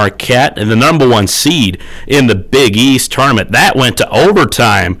 6 Marquette and the number 1 seed in the Big East tournament. That went to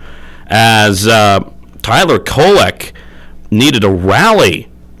overtime as Tyler Kolek needed to rally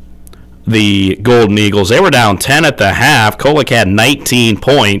the Golden Eagles. They were down 10 at the half. Kolek had 19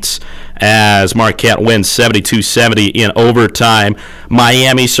 points as Marquette wins 72-70 in overtime.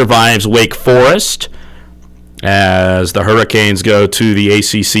 Miami survives Wake Forest as the Hurricanes go to the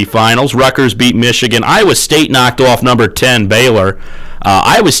ACC Finals. Rutgers beat Michigan. Iowa State knocked off number 10 Baylor.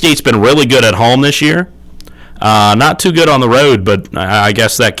 Iowa State's been really good at home this year. Not too good on the road, but I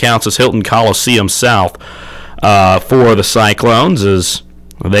guess that counts as Hilton Coliseum South for the Cyclones as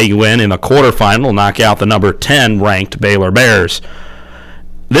they win in a quarterfinal, knock out the number 10 ranked Baylor Bears.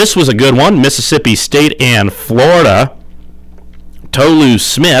 This was a good one. Mississippi State and Florida. Tolu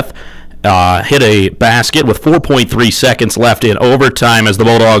Smith hit a basket with 4.3 seconds left in overtime as the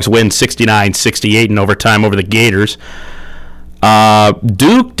Bulldogs win 69-68 in overtime over the Gators.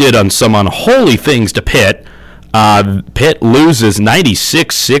 Duke did some unholy things to Pitt. Pitt loses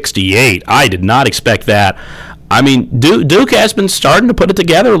 96-68. I did not expect that. I mean, Duke has been starting to put it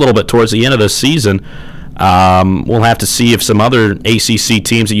together a little bit towards the end of the season. We'll have to see if some other ACC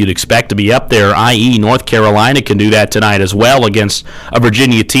teams that you'd expect to be up there, i.e. North Carolina, can do that tonight as well against a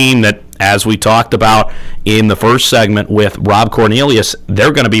Virginia team that, as we talked about in the first segment with Rob Cornelius,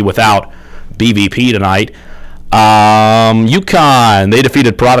 they're going to be without BVP tonight. UConn, they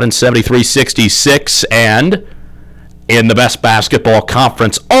defeated Providence 73-66, and in the best basketball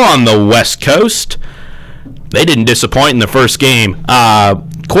conference on the West Coast, they didn't disappoint in the first game.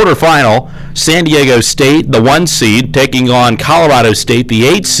 Quarterfinal, San Diego State, the 1 seed, taking on Colorado State, the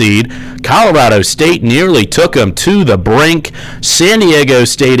 8 seed. Colorado State nearly took them to the brink. San Diego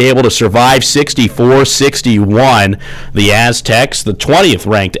State able to survive 64-61. The Aztecs, the 20th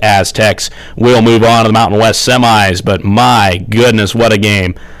ranked Aztecs, will move on to the Mountain West semis, but my goodness, what a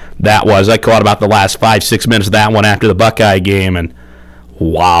game that was. I caught about the last 5-6 minutes of that one after the Buckeye game, and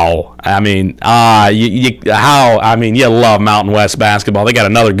wow. I mean, you love Mountain West basketball. They got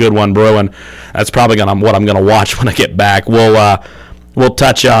another good one brewing. That's probably what I'm going to watch when I get back. We'll we'll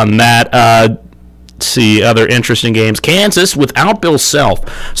touch on that. See other interesting games. Kansas without Bill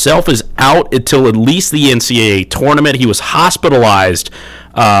Self. Self is out until at least the NCAA tournament. He was hospitalized.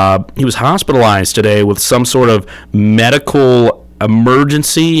 Today with some sort of medical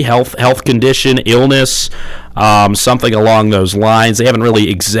emergency, health condition, illness, something along those lines. They haven't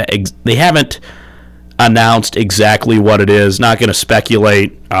really they haven't announced exactly what it is. Not going to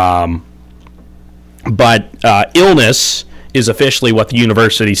speculate, but illness is officially what the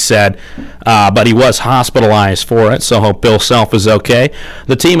university said, but he was hospitalized for it, so hope Bill Self is okay.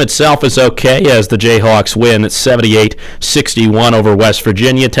 The team itself is okay as the Jayhawks win at 78-61 over West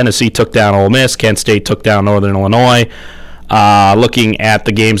Virginia. Tennessee took down Ole Miss. Kent State took down Northern Illinois. Looking at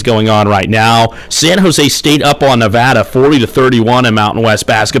the games going on right now, San Jose State up on Nevada 40-31 in Mountain West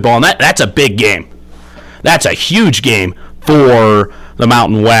basketball, and that's a big game. That's a huge game for the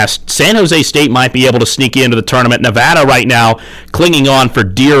Mountain West. San Jose State might be able to sneak into the tournament. Nevada right now clinging on for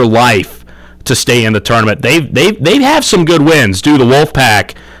dear life to stay in the tournament. They have some good wins due to the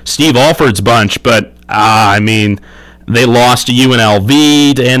Wolfpack, Steve Alford's bunch, but they lost to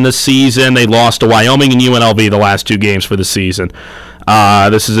UNLV to end the season. They lost to Wyoming and UNLV the last two games for the season.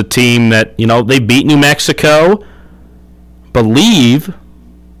 This is a team that, they beat New Mexico, believe.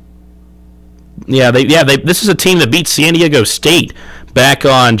 This is a team that beat San Diego State back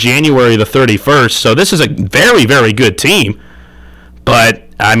on January the 31st. So this is a very, very good team. But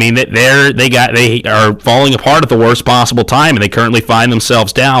they are falling apart at the worst possible time, and they currently find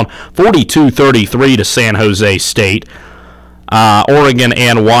themselves down 42-33 to San Jose State. Oregon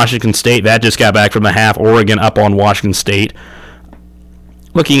and Washington State, that just got back from the half. Oregon up on Washington State.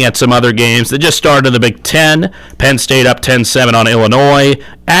 Looking at some other games that just started in the Big Ten. Penn State up 10-7 on Illinois.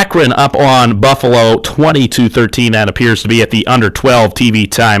 Akron up on Buffalo 22-13. That appears to be at the under 12 TV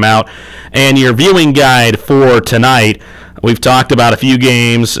timeout. And your viewing guide for tonight. We've talked about a few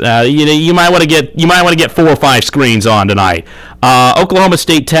games. You might want to get 4 or 5 screens on tonight. Oklahoma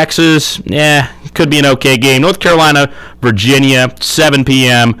State, Texas, could be an okay game. North Carolina, Virginia, 7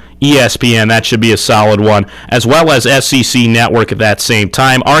 p.m. ESPN. That should be a solid one, as well as SEC Network at that same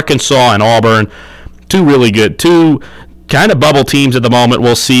time. Arkansas and Auburn, two kind of bubble teams at the moment.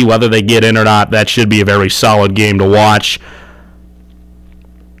 We'll see whether they get in or not. That should be a very solid game to watch.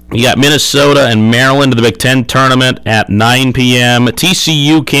 You got Minnesota and Maryland to the Big Ten tournament at 9 p.m.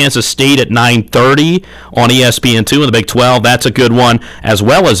 TCU, Kansas State at 9:30 on ESPN2 in the Big 12. That's a good one, as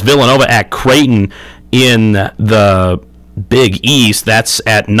well as Villanova at Creighton in the Big East. That's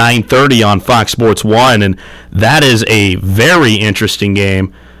at 9:30 on Fox Sports 1, and that is a very interesting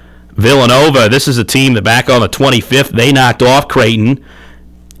game. Villanova, this is a team that back on the 25th, they knocked off Creighton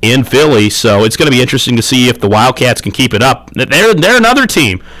in Philly, so it's going to be interesting to see if the Wildcats can keep it up. They're another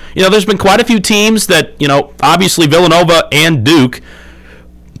team. There's been quite a few teams that, obviously Villanova and Duke,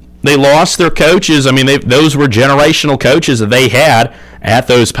 they lost their coaches. Those were generational coaches that they had at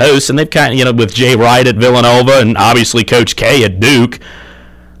those posts, and they've kind of, with Jay Wright at Villanova and obviously Coach K at Duke,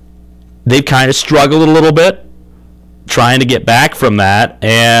 they've kind of struggled a little bit trying to get back from that,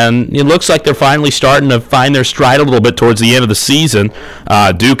 and it looks like they're finally starting to find their stride a little bit towards the end of the season.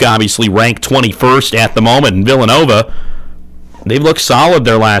 Duke obviously ranked 21st at the moment, and Villanova, they've looked solid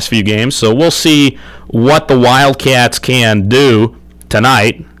their last few games, so we'll see what the Wildcats can do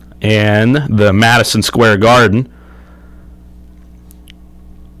tonight in the Madison Square Garden.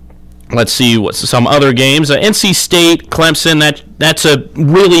 Let's see what some other games. NC State, Clemson, that's a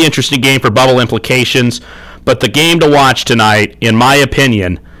really interesting game for bubble implications. But the game to watch tonight, in my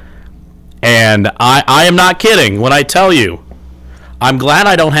opinion, and I am not kidding when I tell you, I'm glad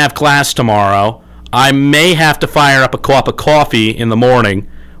I don't have class tomorrow. I may have to fire up a cup of coffee in the morning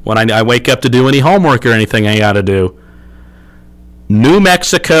when I wake up to do any homework or anything I got to do. New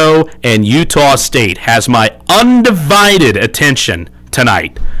Mexico and Utah State has my undivided attention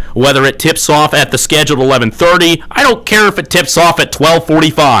tonight. Whether it tips off at the scheduled 11:30, I don't care if it tips off at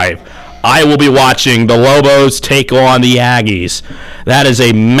 12:45. I will be watching the Lobos take on the Aggies. That is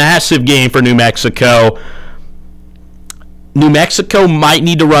a massive game for New Mexico. New Mexico might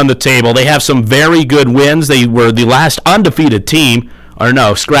need to run the table. They have some very good wins. They were the last undefeated team, or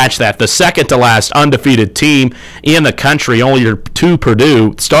no, scratch that, the second to last undefeated team in the country, only to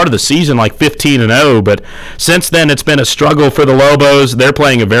Purdue. Started the season like 15-0, but since then it's been a struggle for the Lobos. They're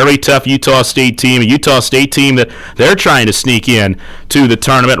playing a very tough Utah State team that they're trying to sneak in to the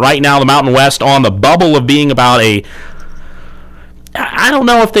tournament. Right now, the Mountain West on the bubble of being about I don't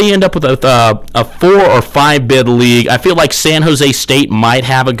know if they end up with a 4 or 5 bid league. I feel like San Jose State might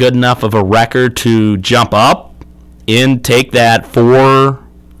have a good enough of a record to jump up and take that 4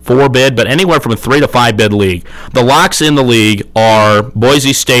 4-bid, but anywhere from a 3 to 5-bid league. The locks in the league are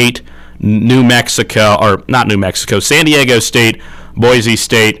Boise State, New Mexico, or not New Mexico, San Diego State, Boise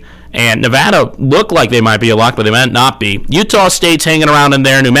State, and Nevada look like they might be a lock, but they might not be. Utah State's hanging around in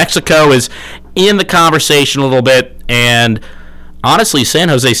there. New Mexico is in the conversation a little bit, and honestly, San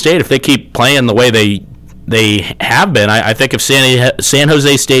Jose State, if they keep playing the way they have been, I think if San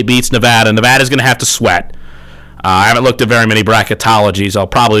Jose State beats Nevada, Nevada's going to have to sweat. I haven't looked at very many bracketologies. I'll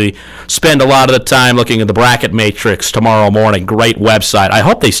probably spend a lot of the time looking at the bracket matrix tomorrow morning. Great website. I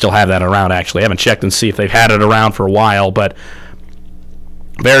hope they still have that around, actually. I haven't checked and see if they've had it around for a while, but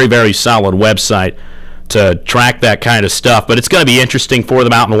very, very solid website to track that kind of stuff. But it's going to be interesting for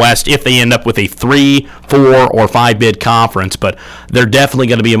the Mountain West if they end up with a 3, 4, or 5-bid conference. But they're definitely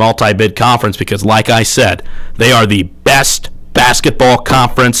going to be a multi-bid conference because, like I said, they are the best basketball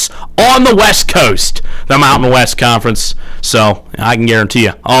conference on the West Coast, the Mountain West Conference. So I can guarantee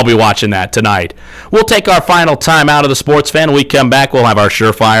you I'll be watching that tonight. We'll take our final time out of the Sports Fan. When we come back, we'll have our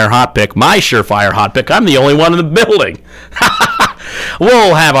surefire hot pick. My surefire hot pick. I'm the only one in the building.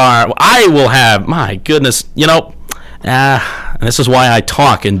 I will have, my goodness, this is why I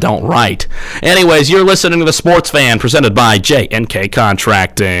talk and don't write. Anyways, you're listening to the Sports Fan presented by J&K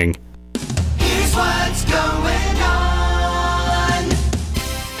Contracting. Here's what's going on.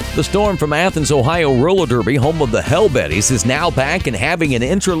 The Storm from Athens, Ohio Roller Derby, home of the Hell Betties, is now back and having an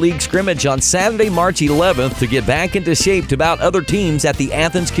intra-league scrimmage on Saturday, March 11th to get back into shape to bout other teams at the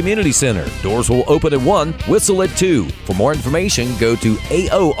Athens Community Center. Doors will open at 1, whistle at 2. For more information, go to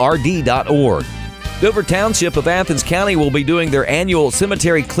aord.org. Dover Township of Athens County will be doing their annual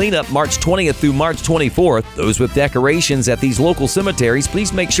cemetery cleanup March 20th through March 24th. Those with decorations at these local cemeteries,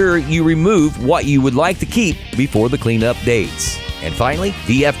 please make sure you remove what you would like to keep before the cleanup dates. And finally,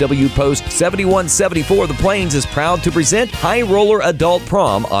 VFW Post 7174 The Plains is proud to present High Roller Adult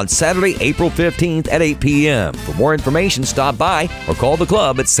Prom on Saturday, April 15th at 8 p.m. For more information, stop by or call the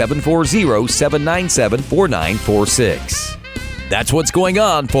club at 740-797-4946. That's what's going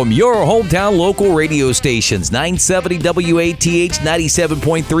on from your hometown local radio stations, 970 WATH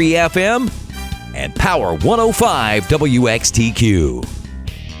 97.3 FM and Power 105 WXTQ.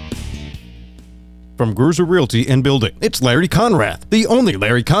 From Gruser Realty and Building, it's Larry Conrath, the only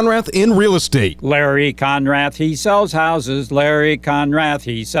Larry Conrath in real estate. Larry Conrath, he sells houses. Larry Conrath,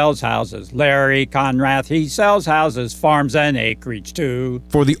 he sells houses. Larry Conrath, he sells houses, farms and acreage too.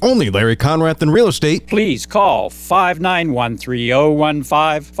 For the only Larry Conrath in real estate, please call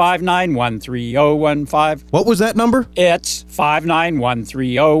 5913015, 5913015. What was that number? It's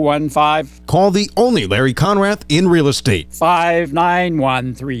 5913015. Call the only Larry Conrath in real estate.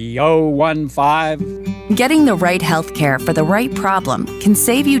 5913015. Getting the right health care for the right problem can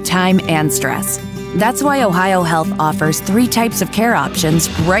save you time and stress. That's why Ohio Health offers 3 types of care options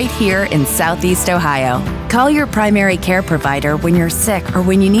right here in Southeast Ohio. Call your primary care provider when you're sick or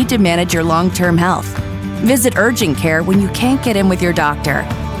when you need to manage your long-term health. Visit urgent care when you can't get in with your doctor.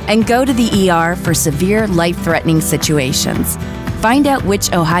 And go to the ER for severe life-threatening situations. Find out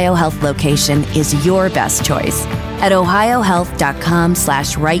which Ohio Health location is your best choice at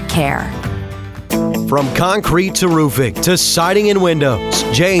ohiohealth.com/rightcare. From concrete to roofing to siding and windows,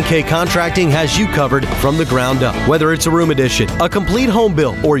 J&K Contracting has you covered from the ground up. Whether it's a room addition, a complete home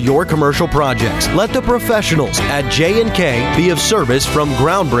build, or your commercial projects, let the professionals at J&K be of service from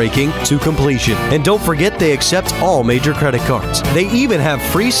groundbreaking to completion. And don't forget they accept all major credit cards. They even have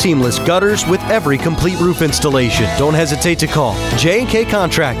free seamless gutters with every complete roof installation. Don't hesitate to call J&K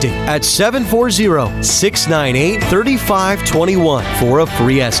Contracting at 740-698-3521 for a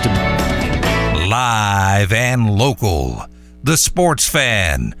free estimate. Live and local. The Sports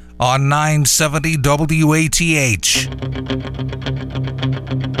Fan on 970 WATH.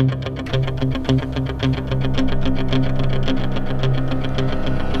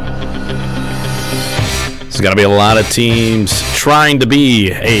 There's going to be a lot of teams trying to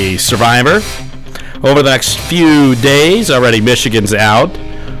be a survivor over the next few days. Already Michigan's out.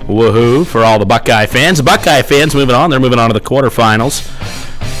 Woohoo for all the Buckeye fans. The Buckeye fans moving on. They're moving on to the quarterfinals.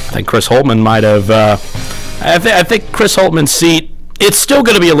 I think Chris Holtmann might have. I think Chris Holtmann's seat. It's still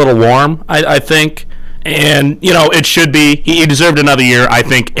going to be a little warm. I think, and it should be. He deserved another year, I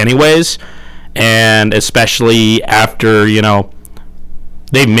think, anyways, and especially after they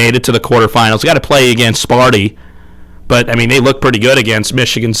made it to the quarterfinals. Got to play against Sparty, but I mean they looked pretty good against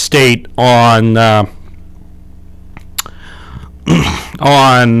Michigan State on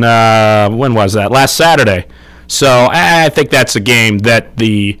when was that? Last Saturday. So I think that's a game that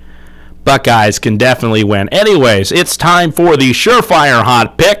the Buckeyes can definitely win. Anyways, it's time for the surefire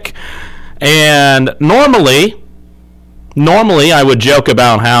hot pick. And normally, normally I would joke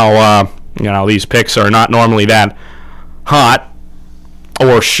about how, these picks are not normally that hot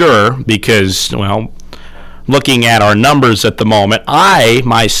or sure because, looking at our numbers at the moment, I,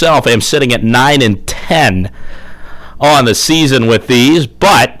 myself, am sitting at 9-10 on the season with these,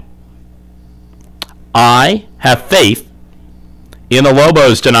 but I have faith in the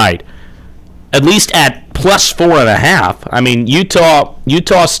Lobos tonight, at least at plus 4.5. I mean,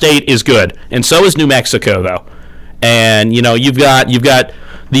 Utah State is good, and so is New Mexico, though. And you've got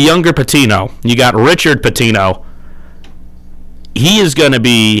the younger Patino, you got Richard Patino. He is going to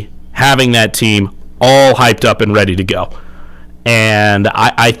be having that team all hyped up and ready to go. And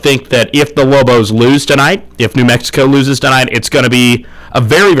I think that if the Lobos lose tonight, if New Mexico loses tonight, it's going to be a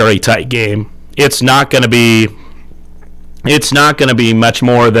very, very tight game. It's not going to be much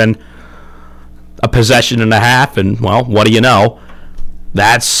more than a possession and a half, and what do you know?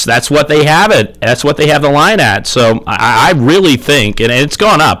 That's what they have it. That's what they have the line at. So I really think, and it's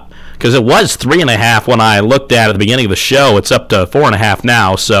gone up because it was 3.5 when I looked at the beginning of the show. It's up to 4.5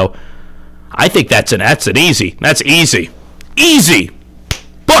 now. So I think that's an easy. That's easy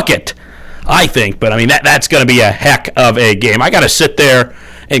bucket, I think. But I mean that's going to be a heck of a game. I got to sit there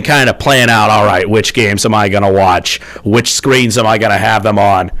and kind of plan out. All right, which games am I going to watch? Which screens am I going to have them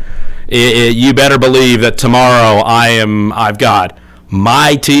on? You better believe that tomorrow I've got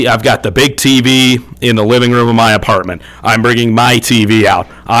the big TV in the living room of my apartment. I'm bringing my TV out.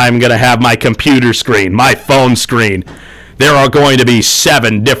 I'm going to have my computer screen, my phone screen. There are going to be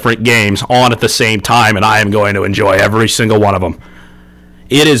 7 different games on at the same time, and I am going to enjoy every single one of them.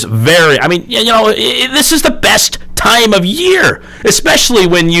 It is this is the best time of year, especially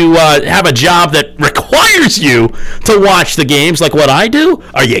when you have a job that requires you to watch the games like what I do.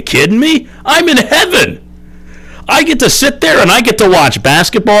 Are you kidding me? I'm in heaven. I get to sit there and I get to watch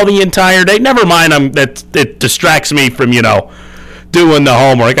basketball the entire day. Never mind, it distracts me from, doing the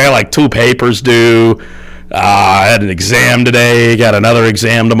homework. I got like 2 papers due. I had an exam today. Got another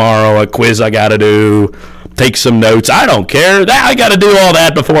exam tomorrow. A quiz I got to do. Take some notes. I don't care. I got to do all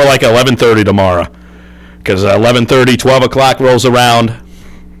that before like 11:30 tomorrow. Because 11:30, 12 o'clock rolls around.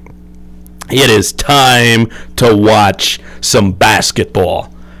 It is time to watch some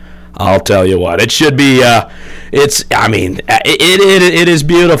basketball. I'll tell you what, it should be, it is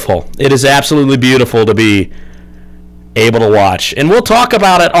beautiful. It is absolutely beautiful to be able to watch. And we'll talk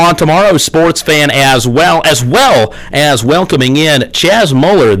about it on tomorrow's Sports Fan as well as welcoming in Chaz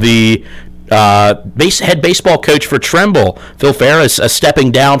Muller, the head baseball coach for Trimble. Phil Ferris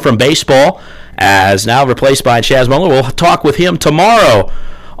stepping down from baseball as now replaced by Chaz Muller. We'll talk with him tomorrow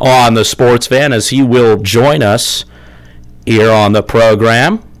on the Sports Fan as he will join us here on the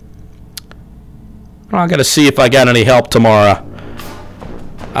program. I'm going to see if I got any help tomorrow.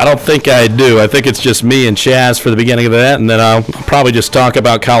 I don't think I do. I think it's just me and Chaz for the beginning of that, and then I'll probably just talk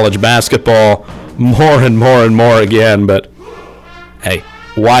about college basketball more and more and more again. But hey,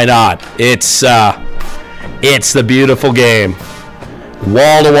 why not? It's the beautiful game.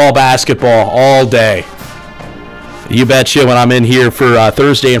 Wall-to-wall basketball all day. You betcha when I'm in here for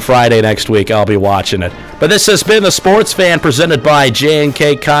Thursday and Friday next week, I'll be watching it. But this has been the Sports Fan presented by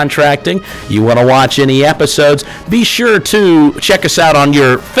J&K Contracting. You want to watch any episodes, be sure to check us out on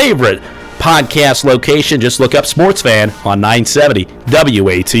your favorite podcast location. Just look up Sports Fan on 970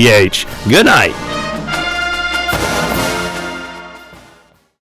 WATH. Good night.